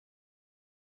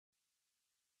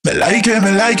Me like it,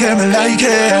 me like it, me like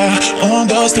it. 1,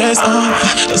 2, 3,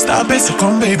 don't stop it, so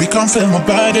come baby, come feel my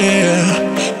body.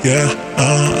 Yeah,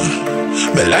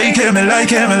 Me like it, me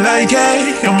like it, me like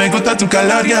it. Yo me gusta tu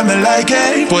calor, yeah, me like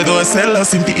it. Puedo hacerlo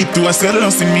sin ti y tú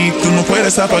hacerlo sin mí. Tú no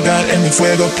puedes apagar en mi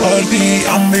fuego por ti.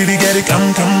 I'm ready, get it,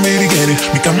 come, baby, get it.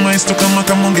 Mi cama es tu cama,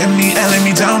 come on, get me, and let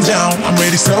me down. I'm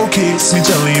ready, so kiss me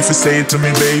gently if you say it to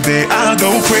me, baby. I'll go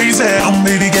crazy. I'm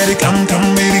ready, get it, come,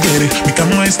 baby, get it. Mi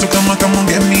cama es tu cama, come on,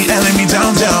 get me, and let me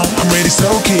down. I'm ready, so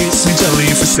kiss me gently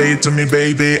if you say it to me,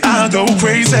 baby. I'll go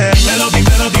crazy. Dímelo,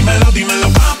 dímelo, dímelo, dímelo,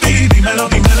 papi. Dímelo,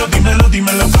 dímelo, dímelo,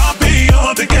 dímelo, papi.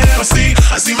 Yo te quiero así,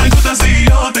 así me gusta así.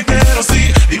 Yo te quiero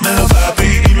así. Dímelo,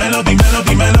 papi. Dímelo, dímelo,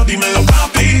 dímelo, dímelo,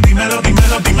 papi. Dímelo,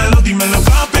 dímelo, dímelo, dímelo,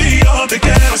 papi. Yo te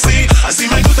quiero así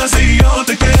me gusta así. Yo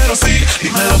te quiero así.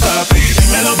 Dímelo, papi.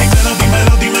 Dímelo, dímelo,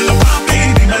 dímelo, dímelo, papi.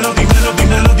 Dímelo, dímelo,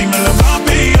 dímelo, dímelo,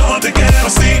 papi. Yo te quiero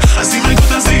así me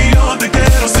gusta así. Yo te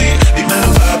quiero así.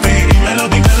 Dímelo, papi. Dímelo,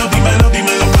 dímelo, dímelo,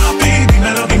 dímelo, papi.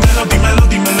 Dímelo, dímelo, dímelo,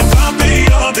 dímelo, papi.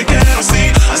 Yo te quiero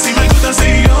así me gusta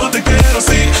así. Yo te quiero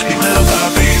así. Dímelo,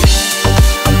 papi.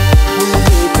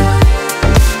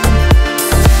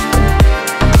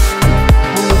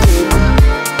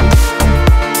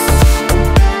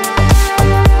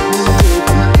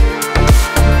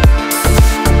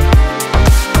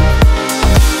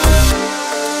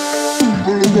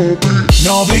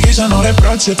 No obligues, no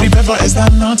reproche, preparo esta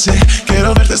noche.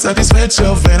 Quiero verte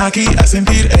satisfecho, ven aquí a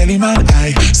sentir el imán.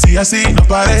 Ay, si así no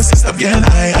parece, está bien,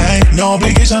 ay, ay. No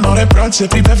obligues, no reproche,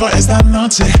 preparo esta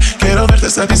noche. Quiero verte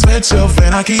satisfecho,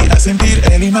 ven aquí a sentir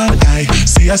el imán. Ay,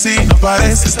 si así no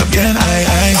parece, está bien, ay,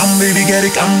 ay. Come baby, get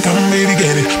it, come, baby,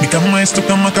 get it. Mi cama es tu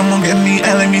cama, come on, get me,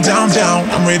 and let me down.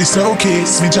 I'm ready, so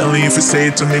kiss me gently if you say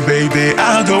it to me, baby.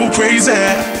 I'll go crazy.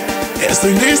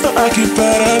 Estoy listo aquí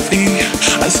para ti.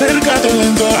 Acércate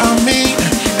lento a mí.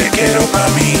 Te quiero pa'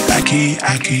 mí, aquí,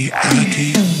 aquí,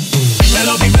 aquí.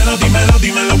 Dímelo, dímelo, dímelo,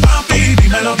 dímelo, papi.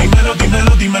 Dímelo, dímelo,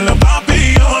 dímelo, dímelo,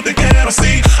 papi. Yo te quiero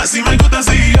así me gusta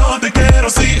así. Yo te quiero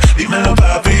así. Dímelo,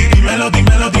 papi. Dímelo,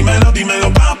 dímelo, dímelo,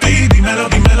 dímelo, papi. Dímelo,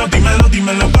 dímelo, dímelo,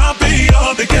 dímelo, papi.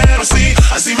 Yo te quiero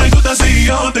así me gusta así.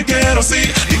 Yo te quiero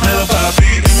así. Dímelo, papi.